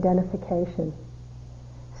 through identification.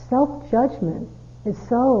 Self-judgment is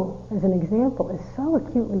so, as an example, is so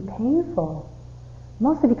acutely painful,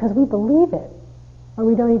 mostly because we believe it, or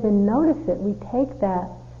we don't even notice it. We take that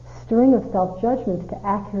string of self-judgments to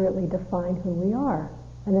accurately define who we are,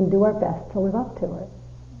 and then do our best to live up to it.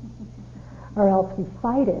 Or else we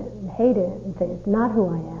fight it and hate it and say it's not who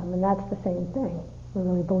I am, and that's the same thing. We're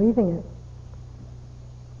really believing it.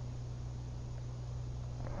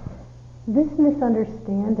 This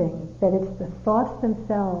misunderstanding that it's the thoughts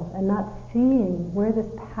themselves and not seeing where this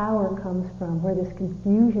power comes from, where this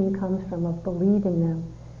confusion comes from of believing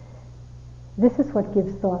them, this is what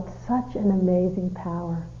gives thoughts such an amazing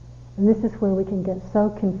power. And this is where we can get so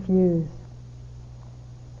confused.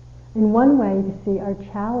 In one way to see our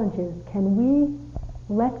challenges, can we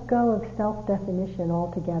let go of self-definition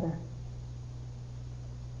altogether?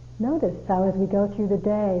 Notice how as we go through the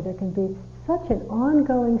day there can be such an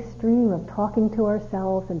ongoing stream of talking to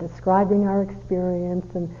ourselves and describing our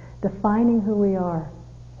experience and defining who we are.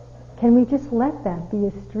 Can we just let that be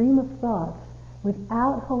a stream of thoughts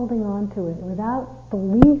without holding on to it, without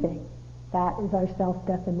believing that is our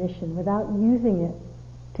self-definition, without using it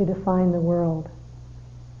to define the world?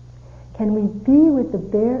 Can we be with the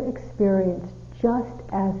bare experience just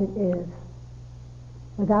as it is,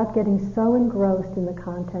 without getting so engrossed in the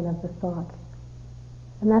content of the thoughts?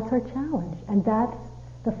 And that's our challenge. And that's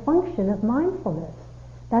the function of mindfulness.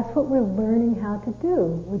 That's what we're learning how to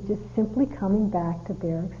do. We're just simply coming back to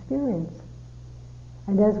bare experience.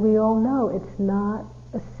 And as we all know, it's not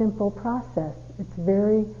a simple process. It's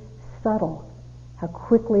very subtle. How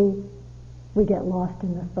quickly we get lost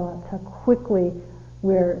in the thoughts. How quickly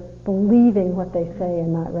we're believing what they say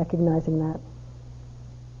and not recognizing that.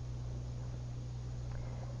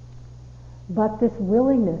 But this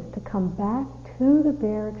willingness to come back to the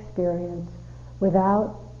bare experience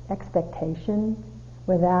without expectation,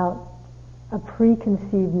 without a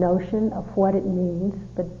preconceived notion of what it means,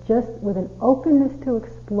 but just with an openness to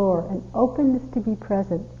explore, an openness to be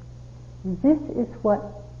present, this is what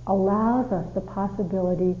allows us the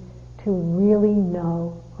possibility to really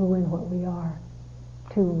know who and what we are,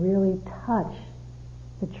 to really touch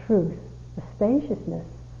the truth, the spaciousness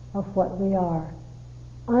of what we are,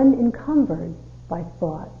 unencumbered by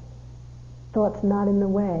thought. Thoughts not in the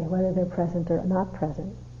way, whether they're present or not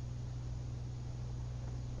present.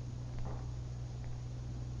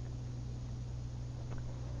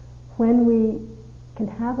 When we can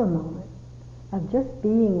have a moment of just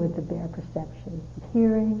being with the bare perception, of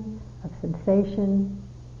hearing, of sensation,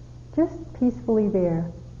 just peacefully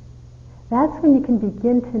there, that's when you can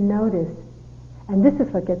begin to notice, and this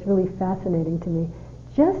is what gets really fascinating to me,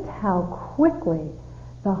 just how quickly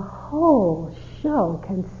the whole show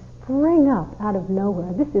can spring up out of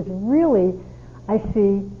nowhere. This is really, I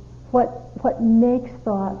see, what makes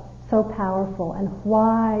thought so powerful and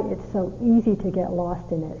why it's so easy to get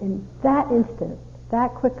lost in it. In that instant,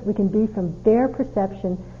 that quick, we can be from bare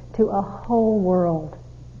perception to a whole world.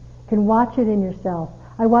 You can watch it in yourself.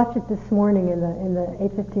 I watched it this morning in the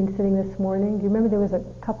 8:15 sitting this morning. Do you remember there was a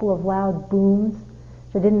couple of loud booms?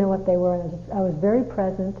 I didn't know what they were. I was very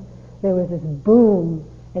present. There was this boom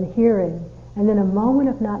and hearing, and then a moment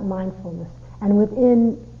of not mindfulness. And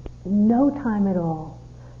within no time at all,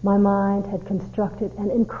 my mind had constructed an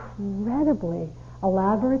incredibly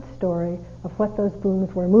elaborate story of what those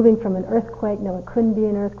booms were. Moving from an earthquake, no, it couldn't be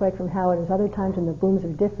an earthquake, from how it is other times when the booms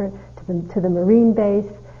are different, to the Marine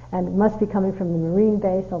base, and it must be coming from the Marine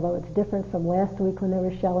base, although it's different from last week when they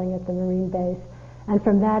were shelling at the Marine base. And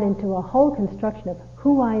from that into a whole construction of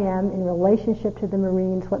who I am in relationship to the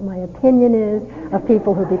Marines, what my opinion is of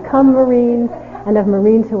people who become Marines, and of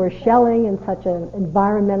Marines who are shelling in such an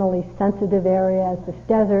environmentally sensitive area as this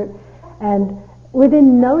desert. And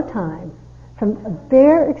within no time, from a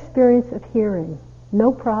bare experience of hearing,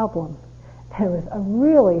 no problem, there was a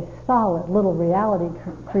really solid little reality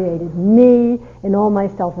created. Me in all my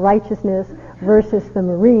self-righteousness versus the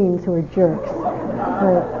Marines who are jerks.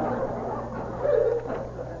 Right.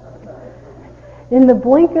 In the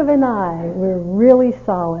blink of an eye, we're really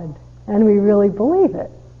solid, and we really believe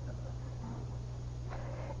it.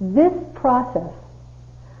 This process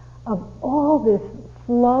of all this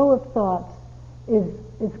flow of thoughts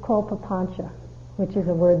is called papancha, which is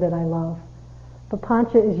a word that I love.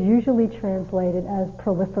 Papancha is usually translated as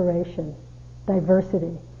proliferation.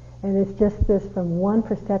 diversity. And it's just this, from one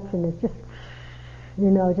perception, it's just,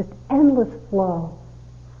 just endless flow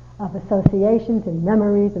of associations and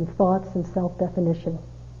memories and thoughts and self-definition.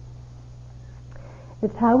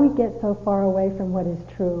 It's how we get so far away from what is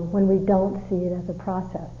true when we don't see it as a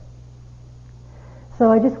process.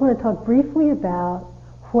 So I just want to talk briefly about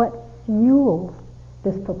what fuels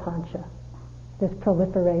this prapancha, this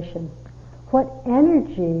proliferation. What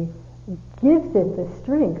energy gives it the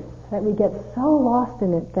strength that we get so lost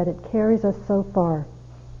in it that it carries us so far.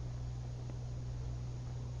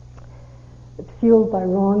 It's fueled by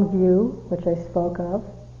wrong view, which I spoke of,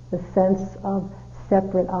 the sense of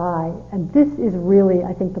separate I, and this is really,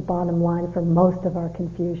 I think, the bottom line for most of our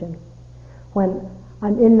confusion. When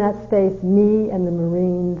I'm in that space, me and the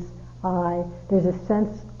Marines, I, there's a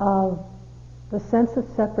sense of, the sense of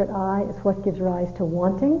separate I is what gives rise to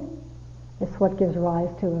wanting, it's what gives rise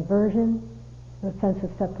to aversion, the sense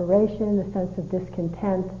of separation, the sense of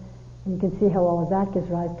discontent, and you can see how all of that gives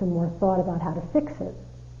rise to more thought about how to fix it.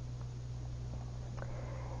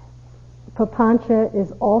 Prapancha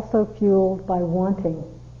is also fueled by wanting,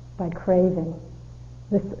 by craving.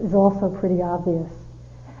 This is also pretty obvious.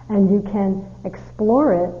 And you can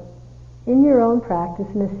explore it in your own practice,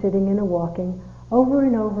 in a sitting and a walking, over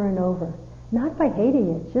and over and over. Not by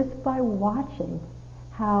hating it, just by watching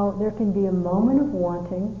how there can be a moment of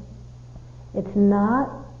wanting. It's not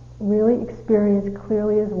really experienced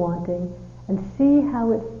clearly as wanting, and see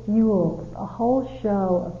how it fuels a whole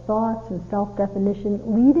show of thoughts and self-definition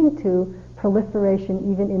leading to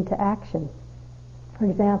proliferation even into action. For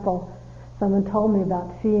example, someone told me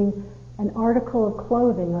about seeing an article of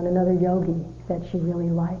clothing on another yogi that she really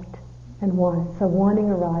liked and wanted. So wanting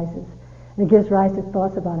arises. And it gives rise to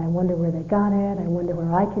thoughts about, I wonder where they got it, I wonder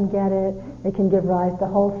where I can get it. It can give rise to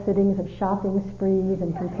whole sittings of shopping sprees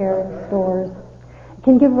and comparing stores. It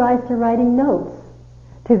can give rise to writing notes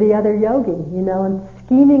to the other yogi, and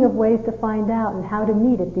scheming of ways to find out and how to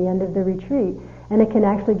meet at the end of the retreat. And it can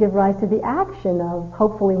actually give rise to the action of,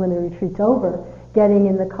 hopefully when the retreat's over, getting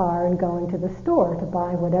in the car and going to the store to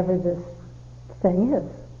buy whatever this thing is.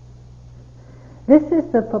 This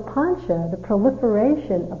is the prapancha, the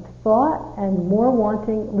proliferation of thought and more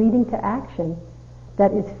wanting leading to action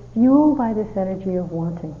that is fueled by this energy of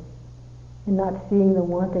wanting. And not seeing the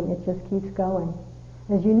wanting, it just keeps going.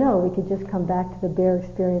 As you know, we could just come back to the bare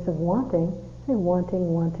experience of wanting, and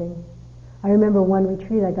wanting. I remember one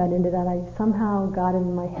retreat I got into that, I somehow got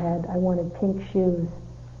in my head, I wanted pink shoes.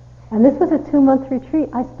 And this was a 2-month retreat.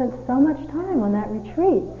 I spent so much time on that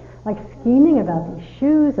retreat, like scheming about these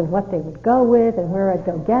shoes and what they would go with and where I'd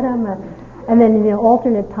go get them. And then,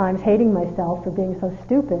 alternate times hating myself for being so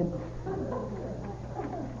stupid.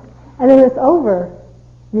 And then it's over.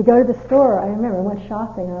 You go to the store. I remember I went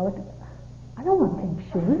shopping and I looked, I don't want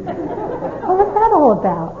pink shoes. Oh, what's that all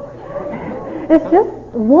about? It's just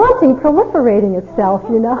wanting proliferating itself,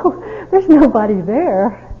 There's nobody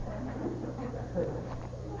there.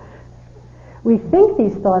 We think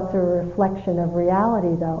these thoughts are a reflection of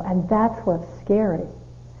reality, though, and that's what's scary.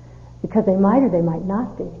 Because they might or they might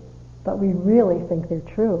not be, but we really think they're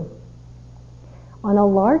true. On a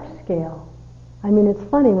large scale, it's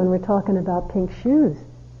funny when we're talking about pink shoes,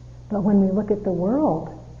 but when we look at the world,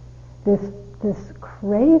 this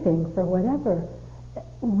craving for whatever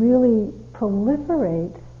really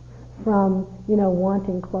proliferates from,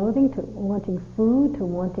 wanting clothing, to wanting food, to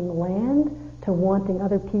wanting land, to wanting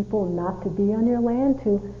other people not to be on your land,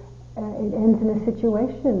 to it ends in a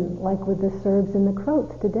situation like with the Serbs and the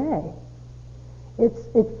Croats today. It's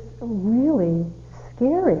really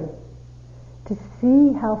scary to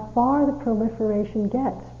see how far the proliferation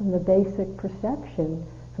gets from the basic perception,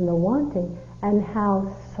 from the wanting, and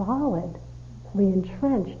how solidly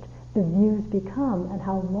entrenched the views become, and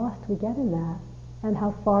how lost we get in that, and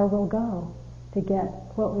how far we'll go to get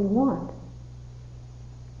what we want.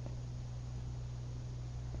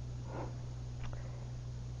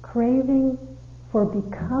 Craving for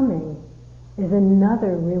becoming is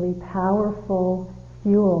another really powerful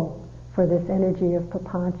fuel for this energy of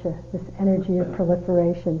prapancha, this energy of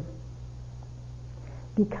proliferation.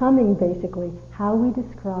 Becoming, basically, how we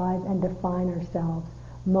describe and define ourselves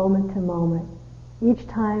moment to moment. Each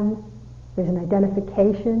time there's an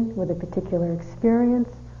identification with a particular experience,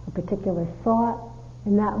 a particular thought.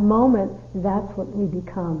 In that moment, that's what we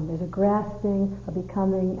become. There's a grasping, a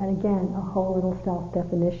becoming, and again, a whole little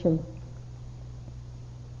self-definition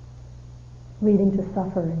leading to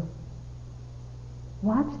suffering.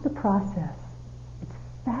 Watch the process. It's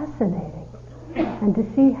fascinating. And to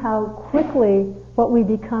see how quickly what we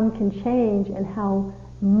become can change and how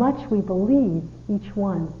much we believe each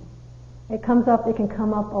one. It can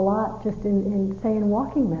come up a lot just in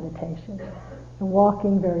walking meditation. And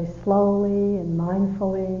walking very slowly and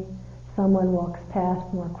mindfully. Someone walks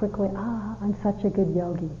past more quickly. I'm such a good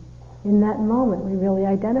yogi. In that moment, we really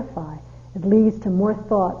identify. It leads to more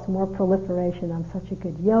thoughts, more proliferation. I'm such a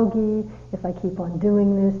good yogi. If I keep on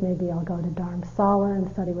doing this, maybe I'll go to Dharamsala and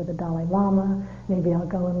study with the Dalai Lama. Maybe I'll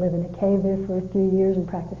go and live in a cave there for a few years and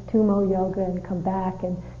practice Tummo yoga and come back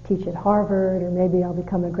and teach at Harvard. Or maybe I'll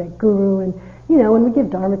become a great guru. And, when we give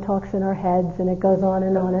Dharma talks in our heads, and it goes on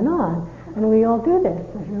and on and on. And we all do this.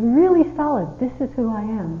 It's really solid. This is who I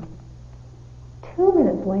am. 2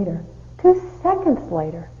 minutes later, 2 seconds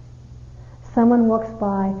later, someone walks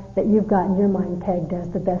by that you've gotten your mind pegged as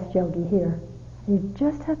the best yogi here. You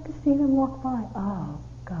just have to see them walk by. Oh,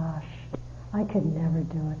 gosh, I could never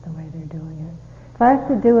do it the way they're doing it. If I have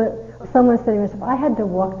to do it, someone said to me, if I had to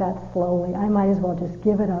walk that slowly, I might as well just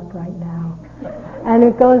give it up right now. And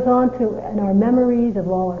it goes on to in our memories of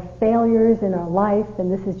all our failures in our life,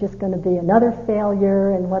 and this is just going to be another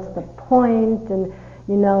failure, and what's the point? And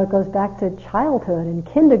it goes back to childhood and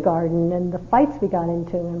kindergarten and the fights we got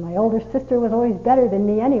into. And my older sister was always better than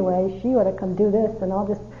me anyway. She ought to come do this, and I'll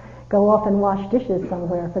just go off and wash dishes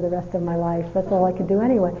somewhere for the rest of my life. That's all I could do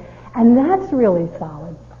anyway. And that's really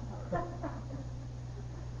solid.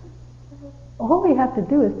 All we have to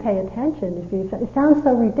do is pay attention. It sounds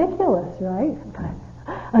so ridiculous, right? But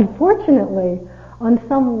unfortunately, on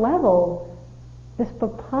some level, this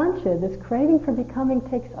papancha, this craving for becoming,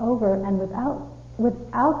 takes over, and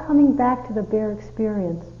without coming back to the bare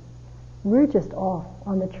experience, we're just off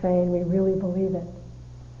on the train. We really believe it.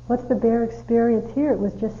 What's the bare experience here? It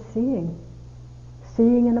was just seeing.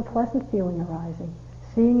 Seeing and a pleasant feeling arising.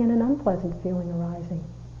 Seeing and an unpleasant feeling arising.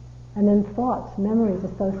 And then thoughts, memories,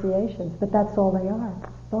 associations. But that's all they are.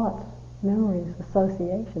 Thoughts, memories,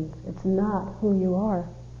 associations. It's not who you are.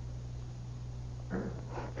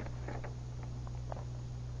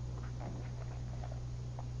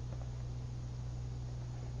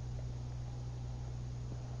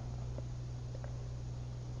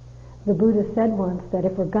 The Buddha said once that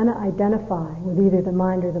if we're going to identify with either the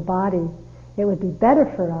mind or the body, it would be better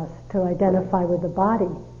for us to identify with the body,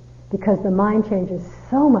 because the mind changes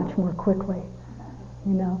so much more quickly,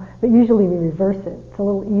 But usually we reverse it. It's a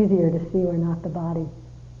little easier to see we're not the body.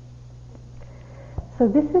 So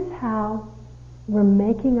this is how we're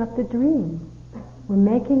making up the dream. We're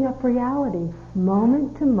making up reality,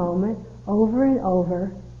 moment to moment, over and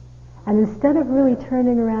over. And instead of really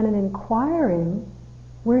turning around and inquiring,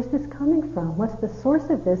 where's this coming from? What's the source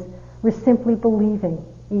of this? We're simply believing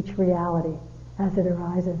each reality as it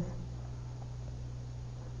arises.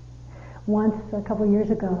 Once, a couple of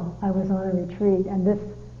years ago, I was on a retreat, and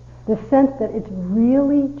the sense that it's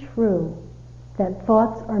really true that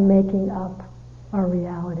thoughts are making up our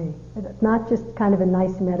reality. It's not just kind of a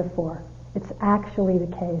nice metaphor. It's actually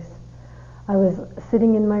the case. I was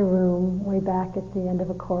sitting in my room, way back at the end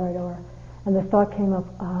of a corridor, and the thought came up,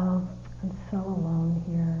 I'm so alone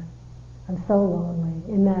here. I'm so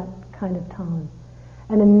lonely, in that kind of tone.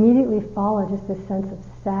 And immediately followed just this sense of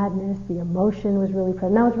sadness. The emotion was really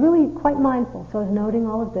present. Now I was really quite mindful, so I was noting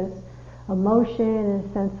all of this emotion and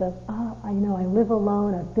a sense of, I live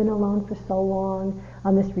alone. I've been alone for so long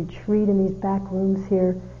on this retreat in these back rooms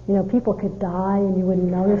here. People could die and you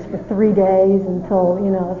wouldn't notice for 3 days until,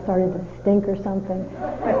 it started to stink or something.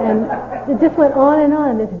 And it just went on and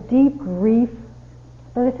on, this deep grief.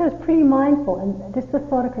 But I said I was pretty mindful, and just the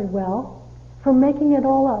thought occurred, well, from making it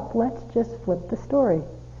all up, let's just flip the story.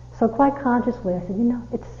 So quite consciously I said,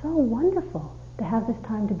 it's so wonderful to have this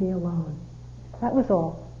time to be alone. That was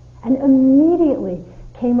all. And immediately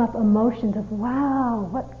came up emotions of, wow,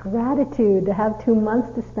 what gratitude to have 2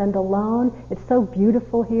 months to spend alone. It's so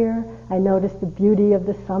beautiful here. I noticed the beauty of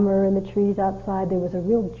the summer and the trees outside. There was a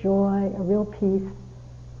real joy, a real peace.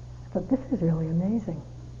 I thought, this is really amazing.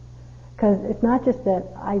 Because it's not just that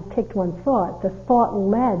I picked one thought. The thought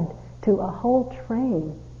led to a whole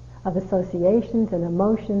train of associations and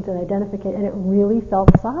emotions and identification, and it really felt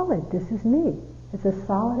solid. This is me. It's as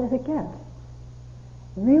solid as it gets.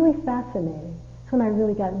 Really fascinating. That's when I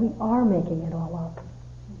really got, we are making it all up.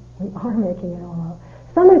 We are making it all up.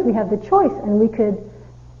 Sometimes we have the choice, and we could,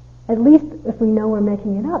 at least if we know we're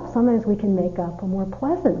making it up, sometimes we can make up a more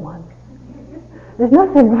pleasant one. There's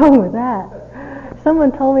nothing wrong with that.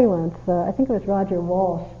 Someone told me once, I think it was Roger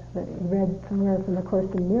Walsh, that he read somewhere from the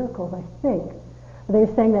Course in Miracles, I think. They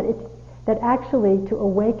were saying that actually to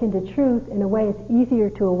awaken to truth, in a way it's easier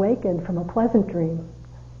to awaken from a pleasant dream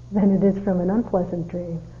than it is from an unpleasant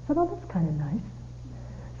dream. I thought, that's kind of nice.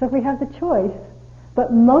 So if we have the choice,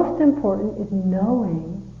 but most important is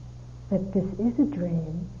knowing that this is a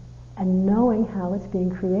dream, and knowing how it's being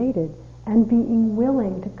created and being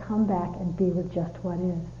willing to come back and be with just what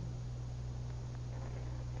is.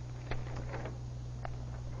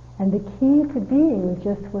 And the key to being with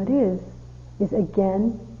just what is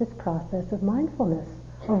again this process of mindfulness,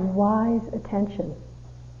 of wise attention.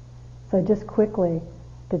 So just quickly,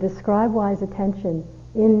 to describe wise attention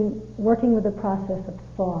in working with the process of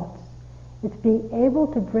thoughts, it's being able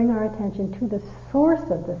to bring our attention to the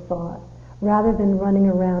source of the thought rather than running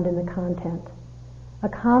around in the content. A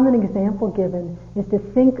common example given is to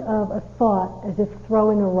think of a thought as if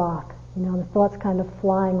throwing a rock. You know, the thought's kind of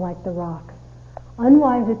flying like the rock.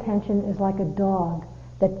 Unwise attention is like a dog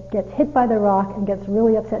that gets hit by the rock and gets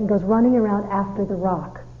really upset and goes running around after the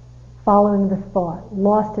rock, following the thought,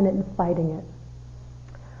 lost in it and fighting it.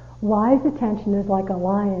 Wise attention is like a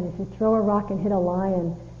lion. If you throw a rock and hit a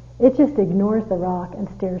lion, it just ignores the rock and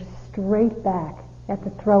stares straight back at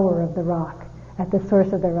the thrower of the rock, at the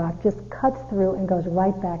source of the rock, just cuts through and goes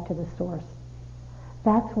right back to the source.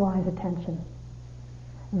 That's wise attention.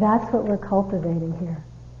 That's what we're cultivating here.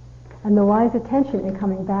 And the wise attention in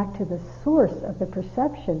coming back to the source of the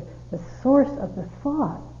perception, the source of the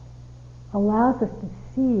thought, allows us to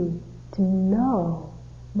see, to know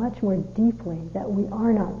much more deeply that we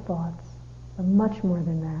are not thoughts, but much more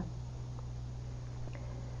than that.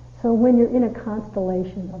 So when you're in a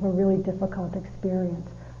constellation of a really difficult experience,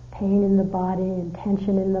 pain in the body and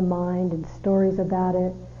tension in the mind and stories about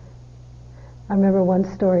it. I remember one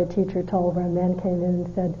story a teacher told where a man came in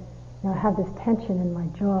and said, I have this tension in my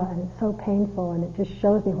jaw and it's so painful and it just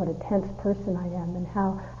shows me what a tense person I am and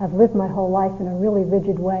how I've lived my whole life in a really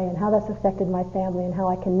rigid way and how that's affected my family and how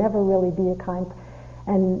I can never really be a kind.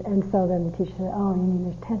 And so then the teacher said, oh, you mean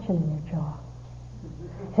there's tension in your jaw?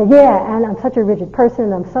 He said, yeah, and I'm such a rigid person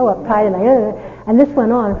and I'm so uptight and this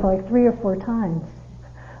went on for like 3 or 4 times.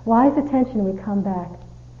 Wise attention, we come back,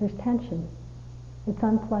 there's tension. It's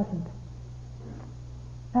unpleasant.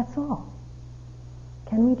 That's all.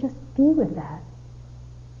 Can we just be with that?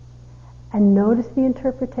 And notice the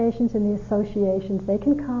interpretations and the associations. They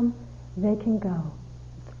can come, they can go.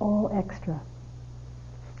 It's all extra.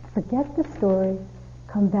 Forget the story,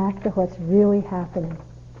 come back to what's really happening.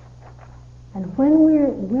 And when we're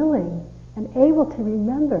willing and able to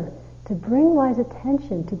remember to bring wise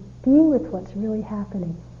attention, to be with what's really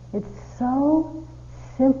happening, it's so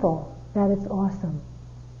simple that it's awesome.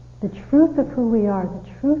 The truth of who we are, the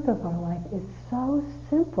truth of our life is so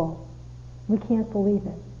simple, we can't believe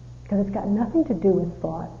it. Because it's got nothing to do with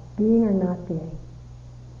thought, being or not being.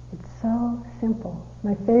 It's so simple.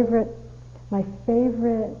 My favorite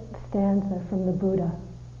stanza from the Buddha,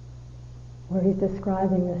 where he's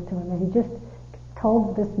describing this to him, and he just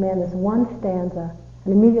told this man this one stanza,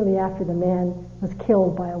 and immediately after the man was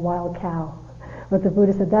killed by a wild cow. But the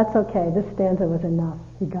Buddha said, that's okay, this stanza was enough,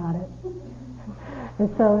 he got it. And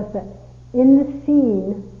so it's that in the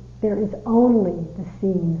seen, there is only the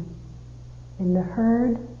seen. In the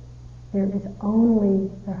heard, there is only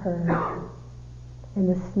the heard. In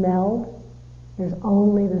the smelled, there's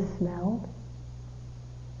only the smelled.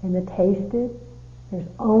 In the tasted, there's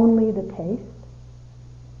only the taste.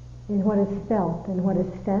 In what is felt and what is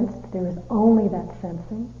sensed, there is only that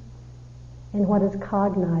sensing. In what is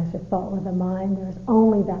cognized or thought with the mind, there is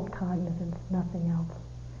only that cognizance, nothing else.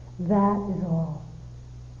 That is all.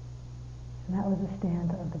 And that was a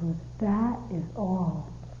stanza of the Buddha. That is all.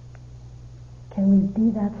 Can we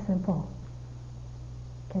be that simple?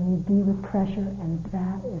 Can we be with pressure and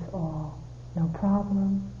that is all? No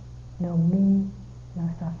problem, no me, no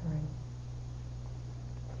suffering.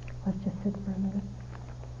 Let's just sit for a minute.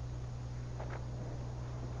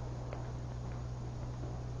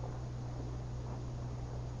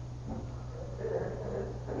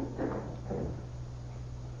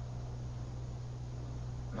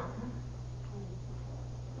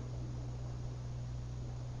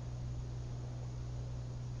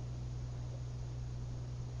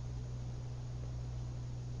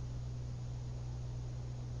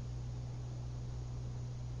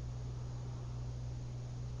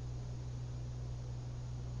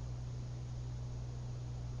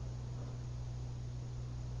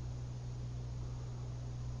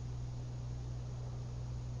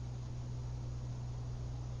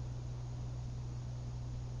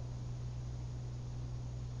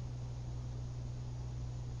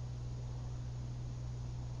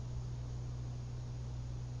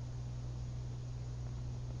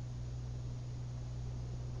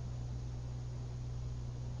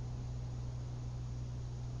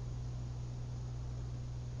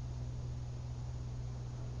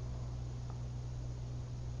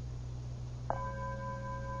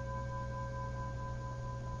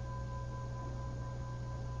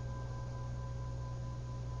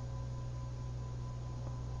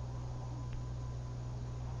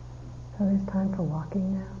 So there's time for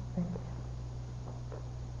walking now. Thank you.